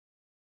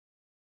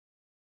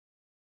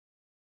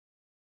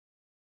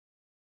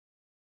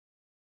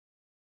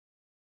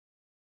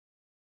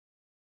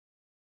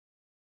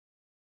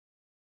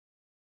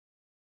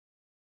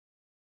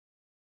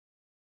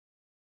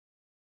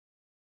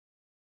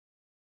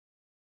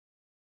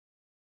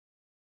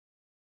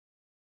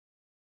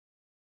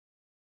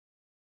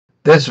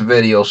This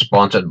video is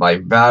sponsored by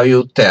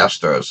Value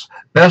Testers,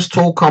 best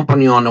tool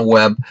company on the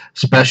web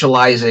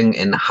specializing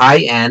in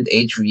high-end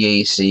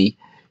HVAC,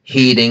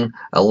 heating,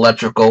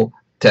 electrical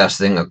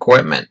testing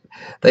equipment.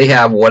 They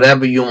have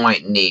whatever you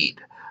might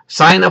need.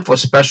 Sign up for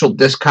special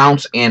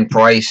discounts and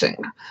pricing.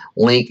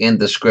 Link in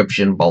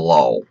description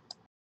below.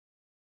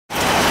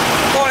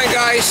 Morning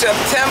guys,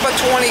 September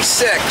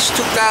 26,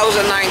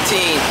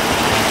 2019.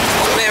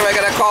 Man, I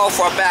got a call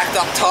for a backed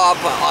up tub.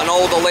 An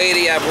older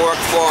lady I've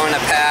worked for in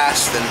the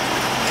past, and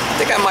I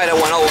think I might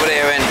have went over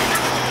there and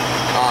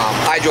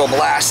hydro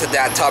blasted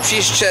that tub.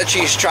 She said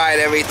she's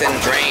tried everything,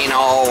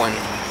 Drano and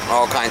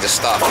all kinds of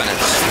stuff, and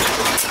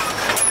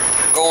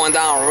it's going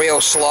down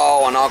real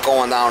slow and not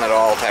going down at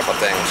all type of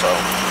thing. So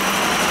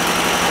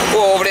I'll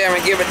go over there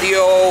and give it the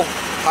old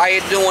 "how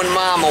you doing,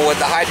 mama" with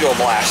the hydro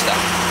blaster.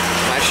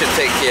 I should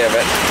take care of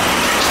it.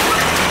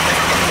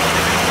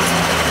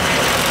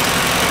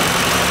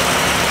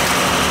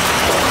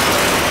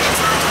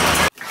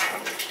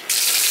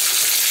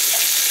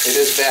 It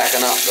is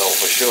backing up though,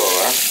 for sure,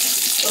 huh?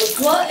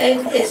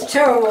 It's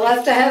terrible. I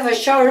have to have a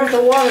shower.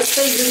 The water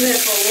stays in there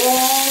for a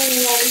long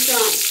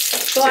time.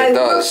 So I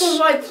work with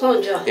my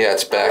plunger. Yeah,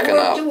 it's backing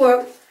up. To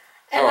work,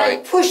 and I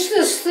push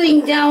this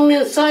thing down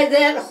inside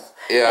that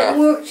and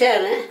worked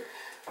at it.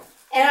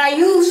 And I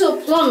use a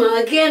plumber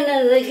again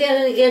and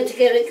again and again to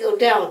get it go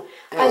down.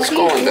 Well, it's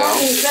going down. I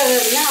think it's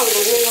better now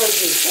than it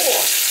was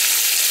before.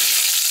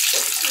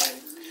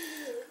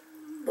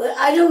 But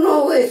I don't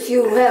know if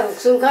you have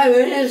some kind of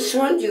an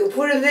instrument you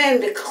put it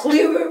in to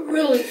clear it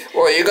really.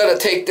 Well, you got to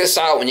take this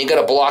out and you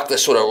got to block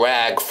this with a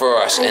rag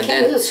first, and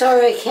then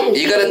sorry, I can't.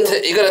 You got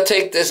to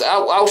take this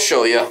out. I'll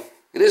show you.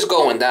 It is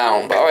going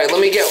down. But all right, let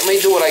me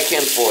do what I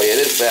can for you. It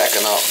is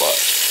backing up, but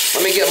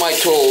let me get my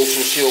tools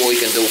and see what we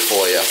can do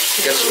for you.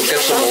 Get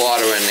some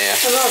water in there.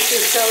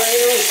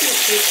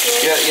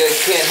 Yeah, you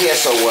can't hear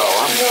so well,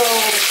 huh?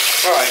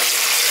 No. All right.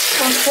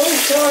 I'm so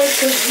sorry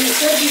because you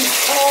said you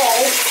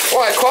called.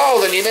 Well, I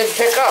called and you didn't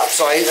pick up,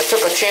 so I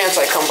took a chance.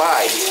 I come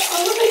by.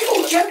 Let me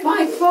go check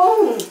my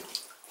phone.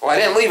 Well, I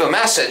didn't leave a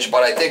message,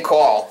 but I did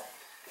call.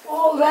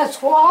 Oh,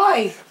 that's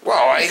why. Well,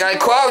 I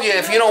called you.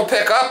 If you don't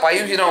pick up, I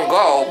usually don't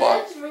go,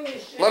 but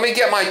let me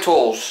get my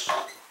tools.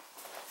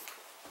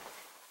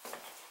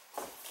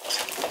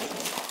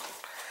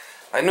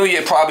 I knew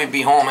you'd probably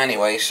be home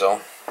anyway,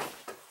 so.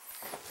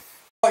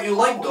 You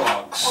like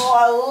dogs?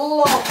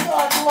 Oh,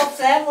 I'd love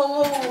to have a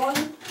little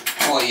one.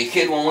 Well, your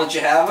kid won't let you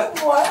have it?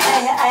 Well, I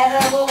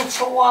had a little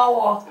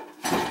chihuahua.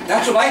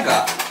 That's what I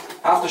got.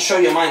 I'll have to show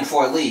you mine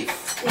before I leave.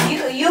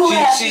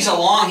 She's a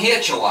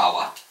long-haired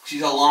chihuahua.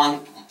 She's a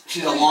long-haired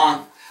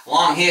chihuahua.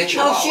 No,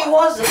 she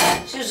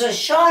wasn't. She was a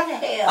short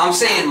hair. I'm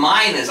saying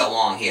mine is a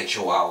long-haired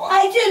chihuahua.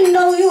 I didn't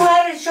know you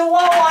had a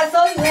chihuahua. I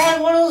thought you had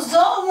one of those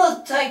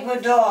other type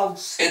of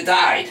dogs. It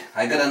died.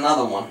 I got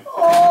another one.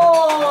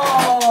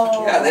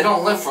 Oh. Yeah, they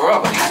don't live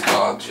forever, these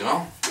dogs, you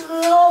know.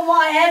 No,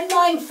 I had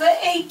mine for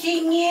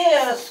 18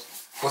 years.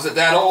 Was it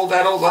that old?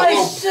 I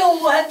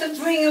still had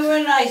to bring her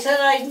in. I said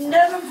I'd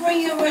never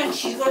bring her in.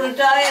 She's going to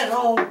die at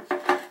home.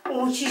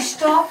 When she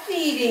stopped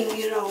eating,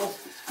 you know.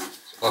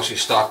 Oh, she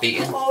stopped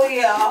eating? Oh,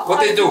 yeah. What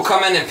they do,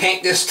 come in and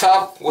paint this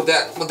tub with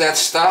that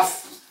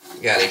stuff?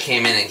 Yeah, they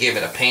came in and gave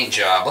it a paint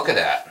job. Look at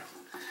that.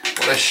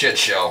 What a shit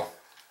show.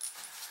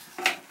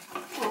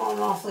 Oh,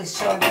 I'm awfully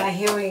sorry. My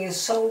hearing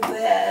is so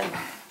bad.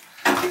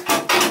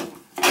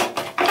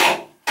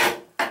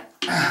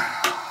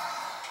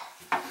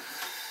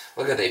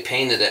 Look at, they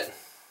painted it.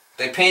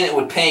 They painted it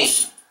with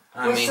paint.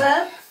 What's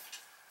that?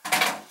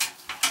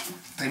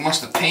 They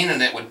must have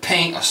painted it with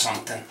paint or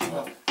something.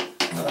 What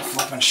a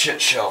flippin' shit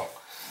show.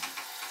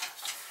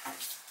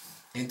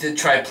 You did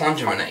try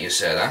plunging in it, you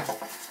said, huh?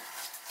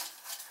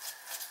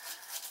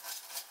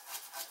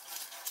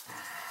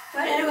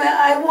 But anyway,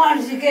 I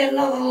wanted to get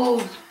another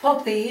little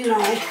puppy, you know.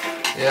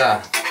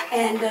 Yeah.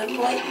 And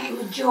like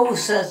Joe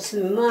said to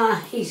me, Ma,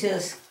 he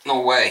says,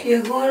 no way.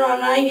 You're going on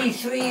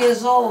 93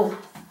 years old.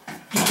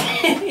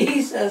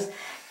 He says,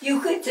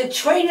 to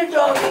train a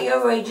dog at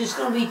your age is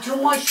going to be too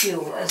much for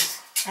you. I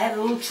had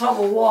a little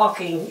trouble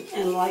walking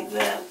and like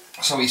that.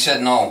 So he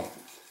said no.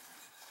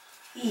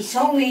 He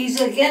told me he's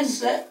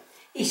against it.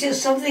 He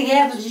says, something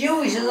happens to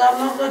you. He says, I'm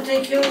not going to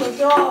take care of the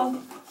dog.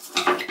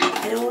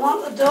 I don't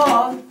want the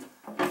dog.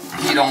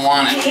 You don't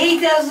want it. He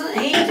doesn't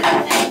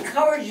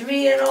encourage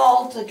me at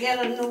all to get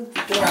a new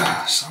dog.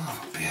 Ah, son of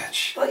a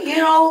bitch. But you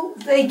know,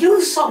 they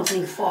do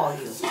something for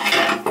you.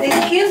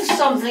 They give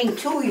something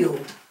to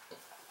you.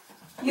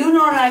 You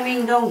know what I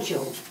mean, don't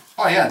you?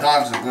 Oh yeah,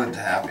 dogs are good to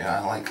have.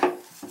 Yeah, I like it.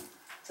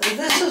 So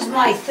this is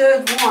my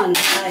third one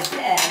that I've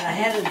had. I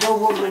had a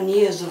Doberman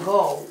years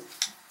ago.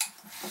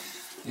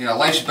 Yeah,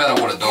 life's better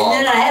with a dog.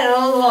 And then I had a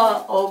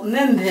little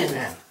Min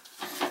Pin.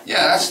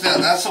 Yeah, that's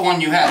the one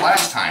you had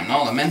last time,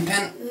 no? The Min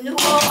Pin? Well,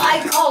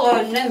 I call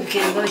her a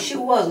Nimkin, but she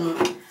wasn't.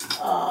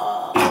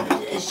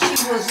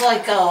 She was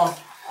like a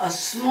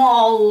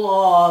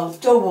small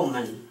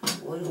Doberman,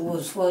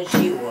 was what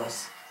she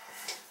was.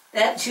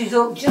 She's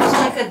just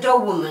like a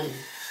Doberman.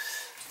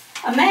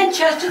 A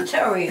Manchester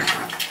Terrier.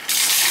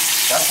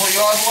 That's what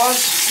yours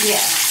was?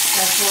 Yeah,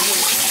 that's what it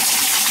was.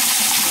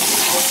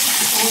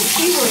 And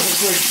she was a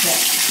good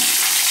pet.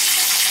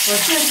 But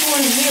this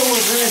one here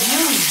was an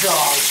abused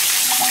dog.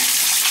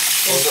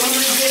 That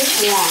somebody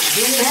didn't want.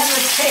 Didn't have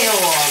a tail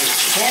on it.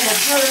 It had a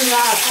burn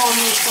mark on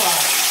the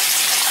side.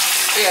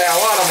 Yeah, a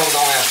lot of them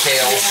don't have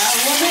tails. Yeah,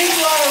 when they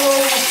brought her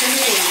over to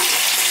me,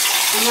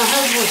 and my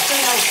husband was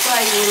sitting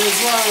outside when they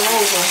brought her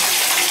over,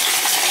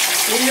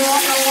 they didn't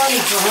want no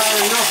money for her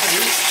or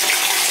nothing.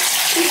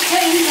 She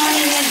came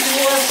running into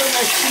us and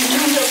that she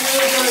knew that we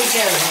were going to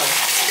get her.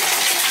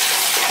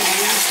 And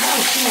that's how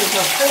she was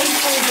a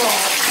faithful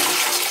dog.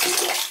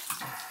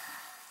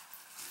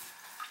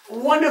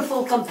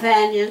 Wonderful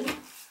companion.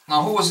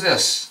 Now, who was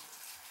this?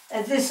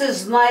 And this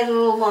is my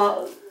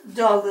little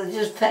dog that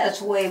just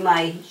passed away,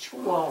 my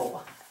Chihuahua.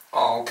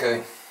 Oh,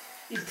 okay.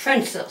 The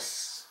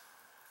Princess.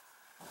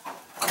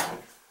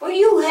 But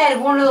you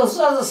had one of those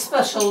other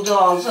special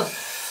dogs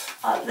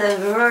that are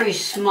very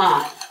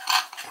smart.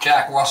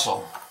 Jack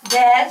Russell.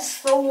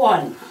 That's the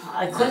one.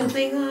 I couldn't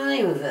think of the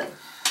name of it.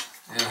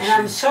 Yeah, And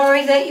I'm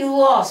sorry that you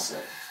lost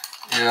it.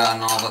 Yeah,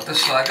 no, but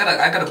this I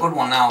got a good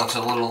one now. It's a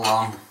little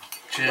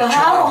But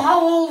how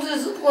old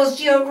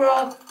was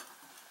your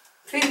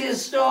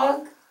previous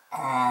dog?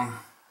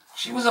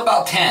 She was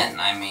about 10.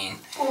 I mean.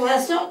 Oh,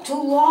 that's not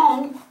too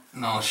long.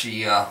 No,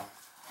 she I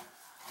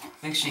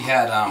think she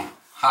had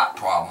heart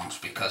problems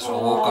because I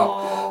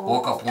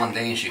woke up one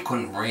day and she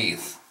couldn't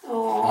breathe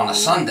on a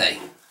Sunday.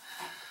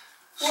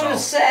 What a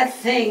sad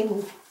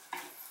thing.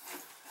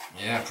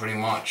 Yeah, pretty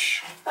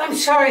much. I'm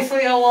sorry for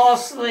your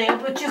loss there,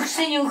 but you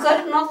see you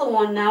got another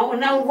one now.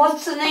 And now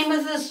what's the name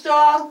of this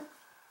dog?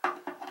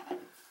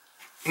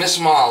 Miss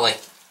Molly.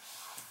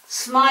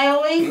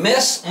 Smiley?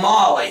 Miss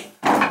Molly.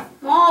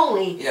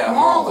 Molly. Yeah,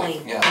 Molly.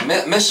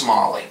 Yeah, Miss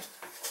Molly.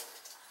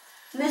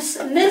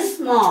 Miss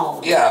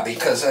Molly. Yeah,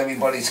 because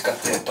everybody's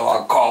got their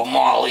dog called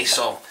Molly,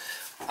 so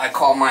I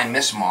call mine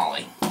Miss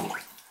Molly.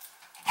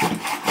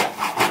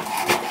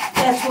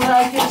 That's what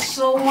I did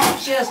so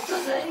much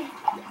yesterday.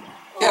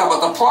 Yeah,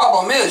 but the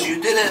problem is you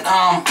didn't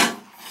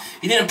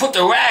put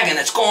the rag in.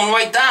 It's going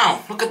right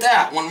down. Look at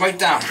that one right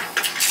down.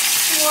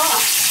 What?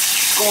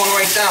 It's going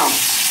right down.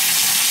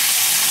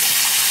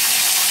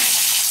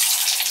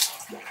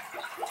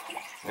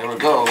 There it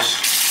goes.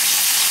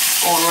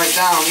 Going right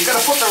down. You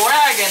gotta put the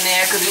rag in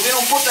there, because if you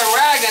don't put the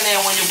rag in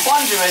there when you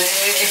plunger it,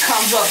 it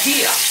comes up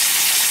here.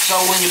 So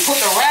when you put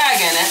the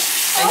rag in it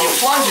and you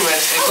plunger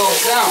it, it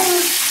goes down.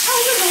 How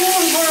does a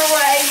woman put a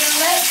rag in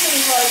that thing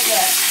like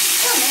that?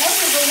 Tell me, how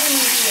does a woman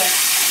do that?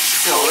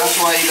 Still, that's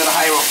why you gotta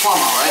hire a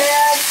plumber, right?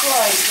 That's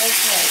right, that's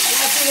right.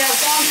 I think I've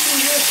gone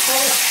through this for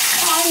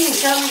time and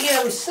time again.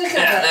 I'm sick of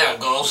it. Yeah, there it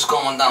goes.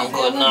 Going down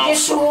good now.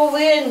 Get you over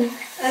in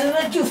and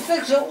let you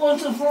fix it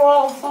once and for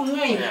all for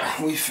me.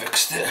 Yeah, we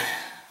fixed it.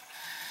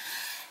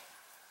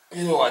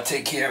 You know I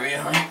take care of you,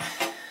 honey.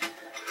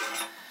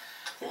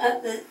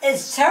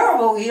 It's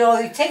terrible, you know.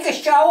 You take a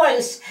shower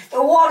and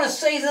the water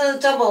stays in the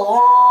tub a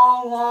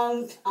long,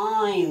 long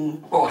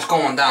time. Oh, it's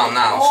going down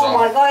now, Oh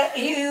my God,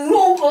 you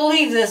don't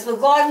believe this, but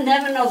God in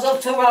heaven knows up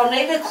to around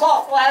 8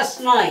 o'clock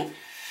last night.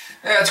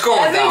 Yeah, it's going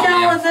Every down, now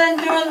man. and then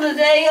during the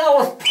day, I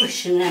was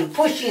pushing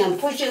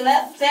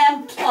that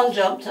damn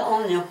plunger, I'm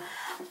telling you.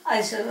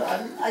 I said,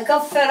 I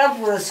got fed up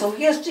with it, so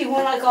yesterday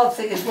when I got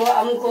figured, well,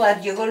 I'm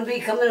glad you're going to be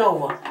coming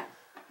over.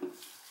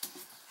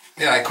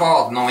 Yeah, I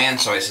called, no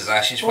answer. I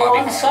says, she's Well, probably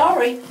I'm home.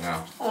 sorry.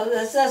 Yeah.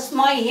 That's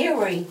my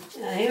hearing.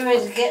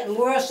 Hearing's getting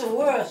worse and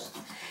worse.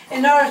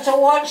 In order to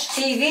watch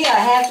TV, I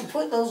have to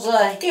put those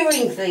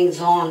hearing things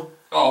on.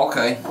 Oh,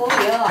 okay. Oh,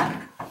 yeah.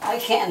 I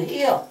can't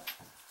hear.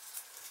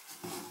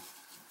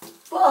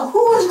 Well,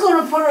 who is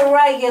going to put a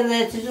rag in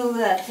there to do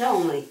that?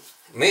 Tell me.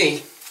 Me,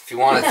 if you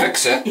want to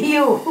fix it.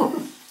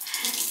 You.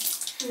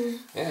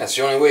 Yeah, that's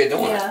the only way of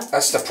doing Yeah. it.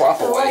 That's the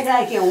proper So like way.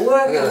 I can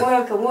work and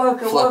work and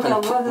work and work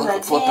on Look that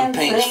at flipping damn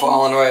paint's thing.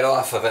 falling right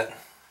off of it.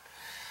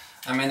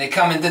 I mean, they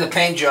come and did a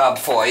paint job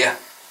for you.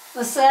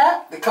 What's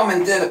that? They come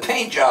and did a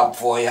paint job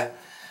for you.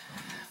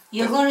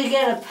 You're going to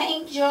get a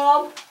paint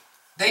job?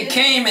 They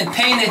came and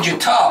painted your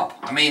tub.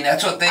 I mean,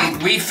 that's what they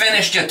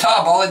refinished your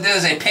tub. All they did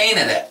is they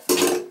painted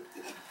it.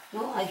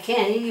 No, I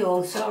can't hear you,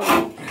 I'm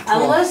sorry.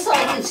 Unless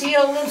I can see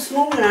your lips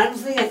moving, I don't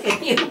think I can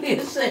hear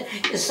you.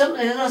 It's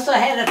something, unless I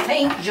had a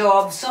paint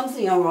job,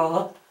 something or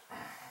other.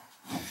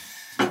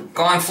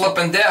 Gone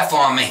flipping deaf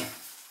on me.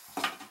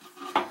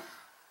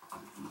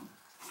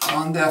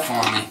 Gone deaf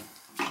on me.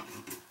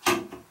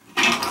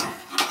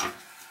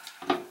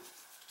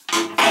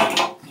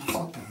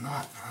 Flipping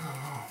nut.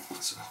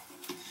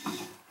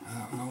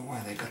 I don't know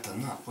why they got the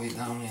nut way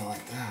down there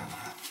like that.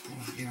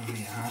 They're giving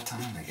me a hard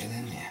time to get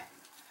in there.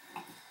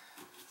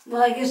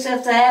 Well, I guess I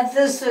have to have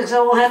this fixed. I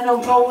won't have no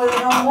go with it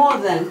no more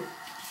then.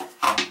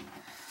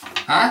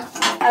 Huh?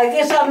 I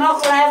guess I'm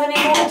not going to have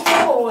any more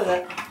trouble with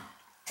it.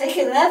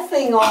 Taking that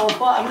thing all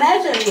apart.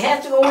 Imagine you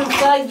have to go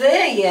inside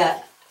there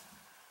yet.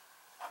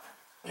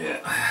 Yeah.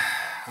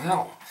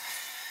 Well,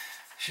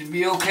 should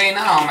be okay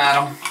now,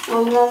 madam.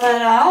 Well, no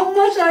matter how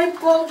much I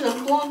plunge,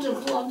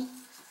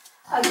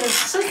 I get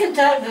sick and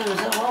tired of this.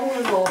 I want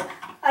to go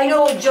I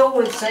know what Joe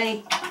would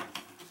say.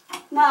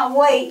 Ma,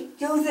 wait,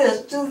 do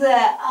this, do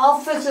that. I'll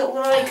fix it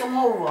when I come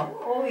over.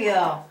 Oh,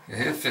 yeah.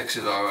 Yeah, he'll fix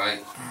it all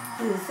right.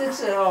 He'll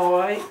fix it all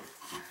right.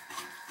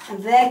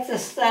 And back to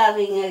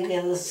starting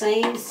again, the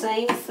same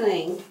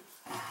thing.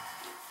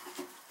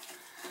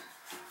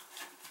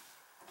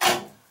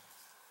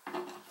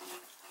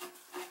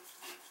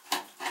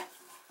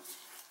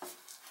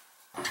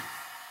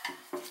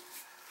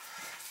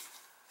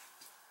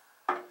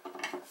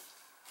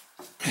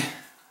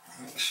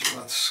 Make sure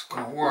that's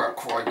gonna work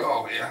before I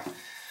go here.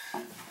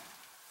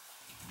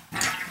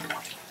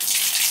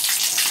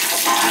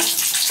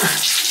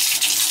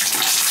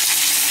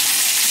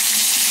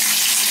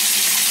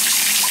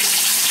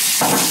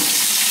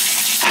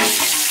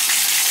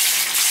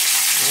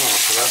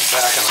 So that's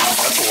backing up,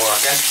 that's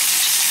working.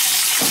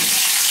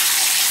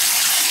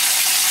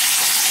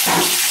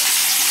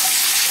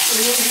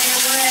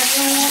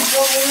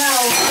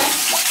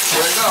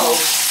 Here it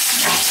goes.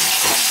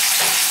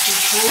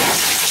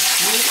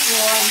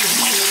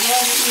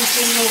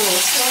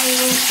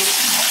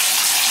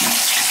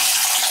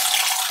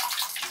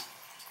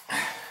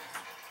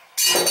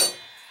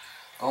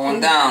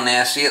 Going down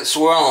there, see it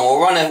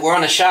swirling. We're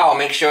in the shower,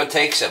 make sure it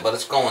takes it, but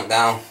it's going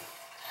down.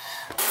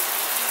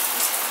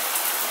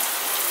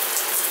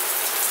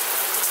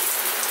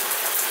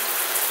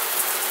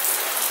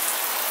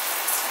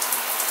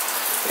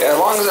 Yeah, as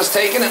long as it's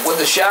taking it with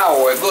the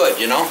shower, we're good,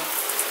 you know?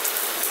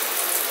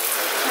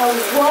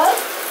 What?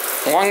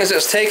 As long as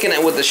it's taking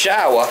it with the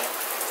shower.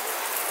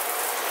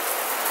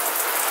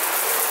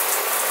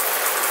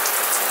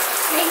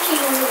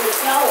 Taking with the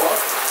shower?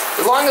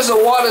 As long as the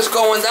water's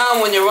going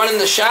down when you're running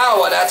the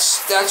shower,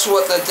 that's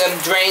what them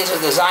drains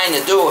are designed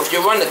to do. If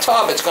you run the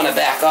tub, it's going to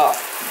back up.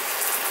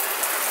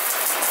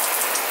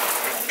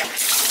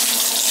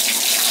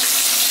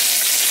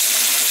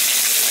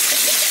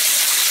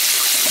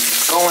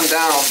 It's going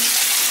down.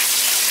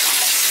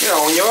 You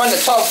know, when you run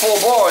the tub full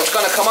bore, it's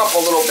going to come up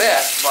a little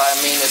bit, but I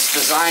mean, it's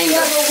designed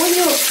Yeah, to... but when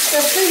you,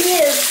 the thing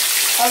is,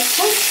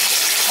 open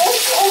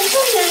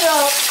it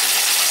up,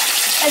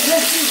 as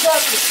if you've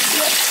got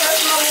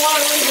no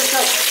water in the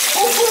tub.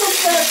 Open up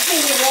that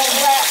thing and all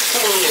that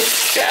on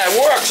it. Yeah, it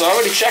works. I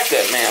already checked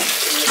it, ma'am.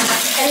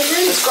 And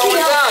then It's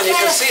going down. You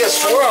can see it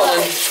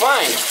swirling. It's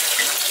fine.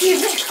 See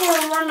if it's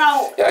going to run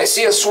out. Yeah, I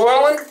see it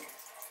swirling.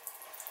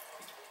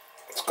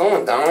 It's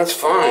going down. It's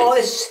fine. Oh,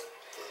 It's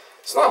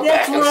not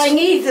that's back. what I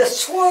need, the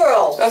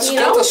swirl. That's you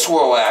got know? the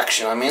swirl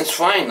action. I mean, it's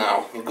fine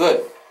now. You're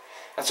good.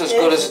 That's as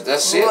good as...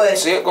 That's good. it.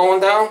 See it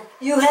going down?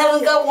 You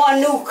haven't got one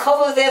new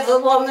cover there for the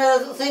one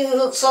that thing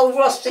looks so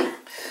rusty.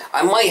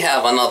 I might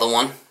have another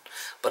one,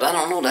 but I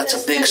don't know. That's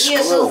a big Years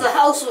screw. since the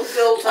house was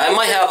built. I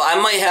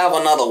might have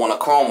another one, a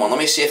chrome one. Let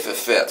me see if it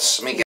fits.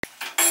 Let me get...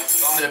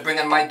 You want me to bring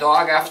in my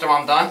dog after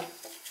I'm done?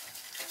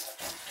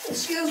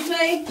 Excuse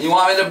me? You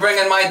want me to bring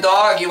in my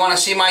dog? You want to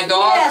see my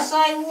dog? Yes,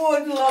 I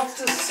would love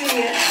to see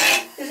it.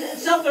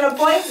 It's not going to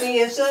bite me,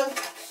 is it?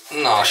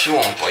 No, she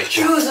won't bite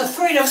You you. was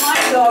afraid of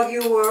my dog,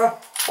 you were.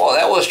 Well,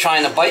 that was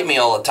trying to bite me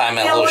all the time,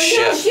 that little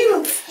shit.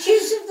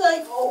 She's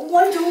like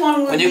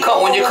one-to-one with When you me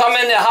come all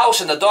in the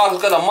house and the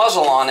dog's got a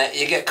muzzle on it,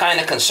 you get kind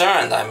of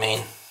concerned. I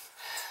mean,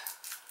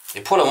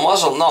 you put a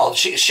muzzle. No,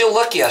 she'll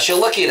lick you. She'll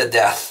lick you to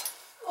death.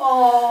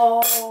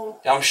 Oh.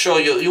 I'm sure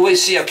you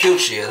always see how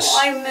cute she is.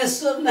 I miss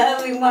them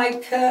having my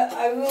pet.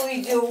 I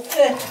really do.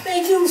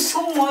 They do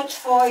so much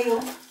for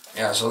you.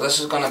 Yeah. So this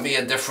is gonna be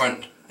a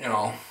different, you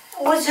know.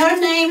 What's her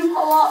name?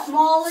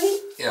 Molly?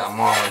 Yeah,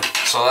 Molly.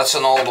 So that's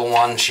an older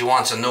one. She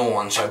wants a new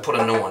one, so I put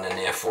a new one in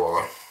there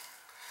for her.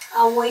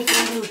 I'll wait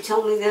till you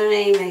tell me their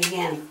name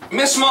again.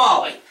 Miss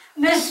Molly.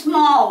 Miss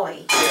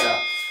Molly. Yeah.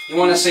 You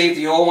want to save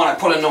the old one? I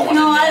put a new one in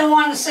No, I there. don't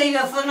want to save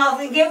it for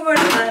nothing. Get rid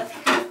of it.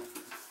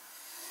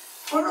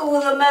 Put it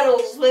with the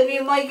metals. Maybe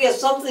you might get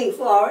something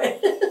for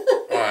it.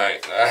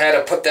 Alright, I had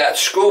to put that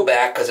screw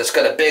back because it's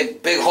got a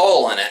big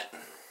hole in it.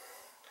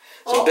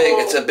 It's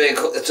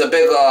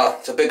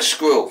a big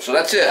screw. So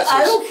that's it.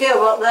 I don't care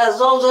about that as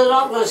long as I'm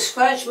not going to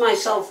scratch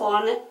myself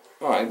on it.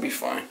 Alright, it'll be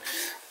fine.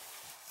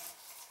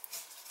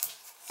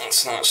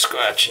 It's not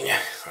scratching you.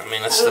 I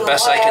mean, that's the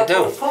best I can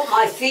do. Put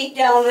my feet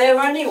down there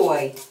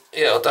anyway.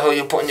 Yeah, what the hell are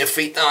you putting your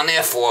feet down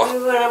there for?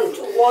 When I'm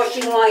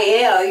washing my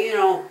hair, you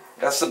know.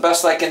 That's the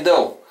best I can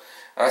do.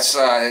 That's,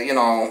 you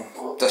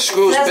know, the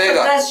screw's bigger.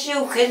 That's the best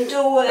you can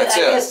do. That's I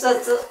it. guess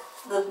that's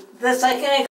the best I can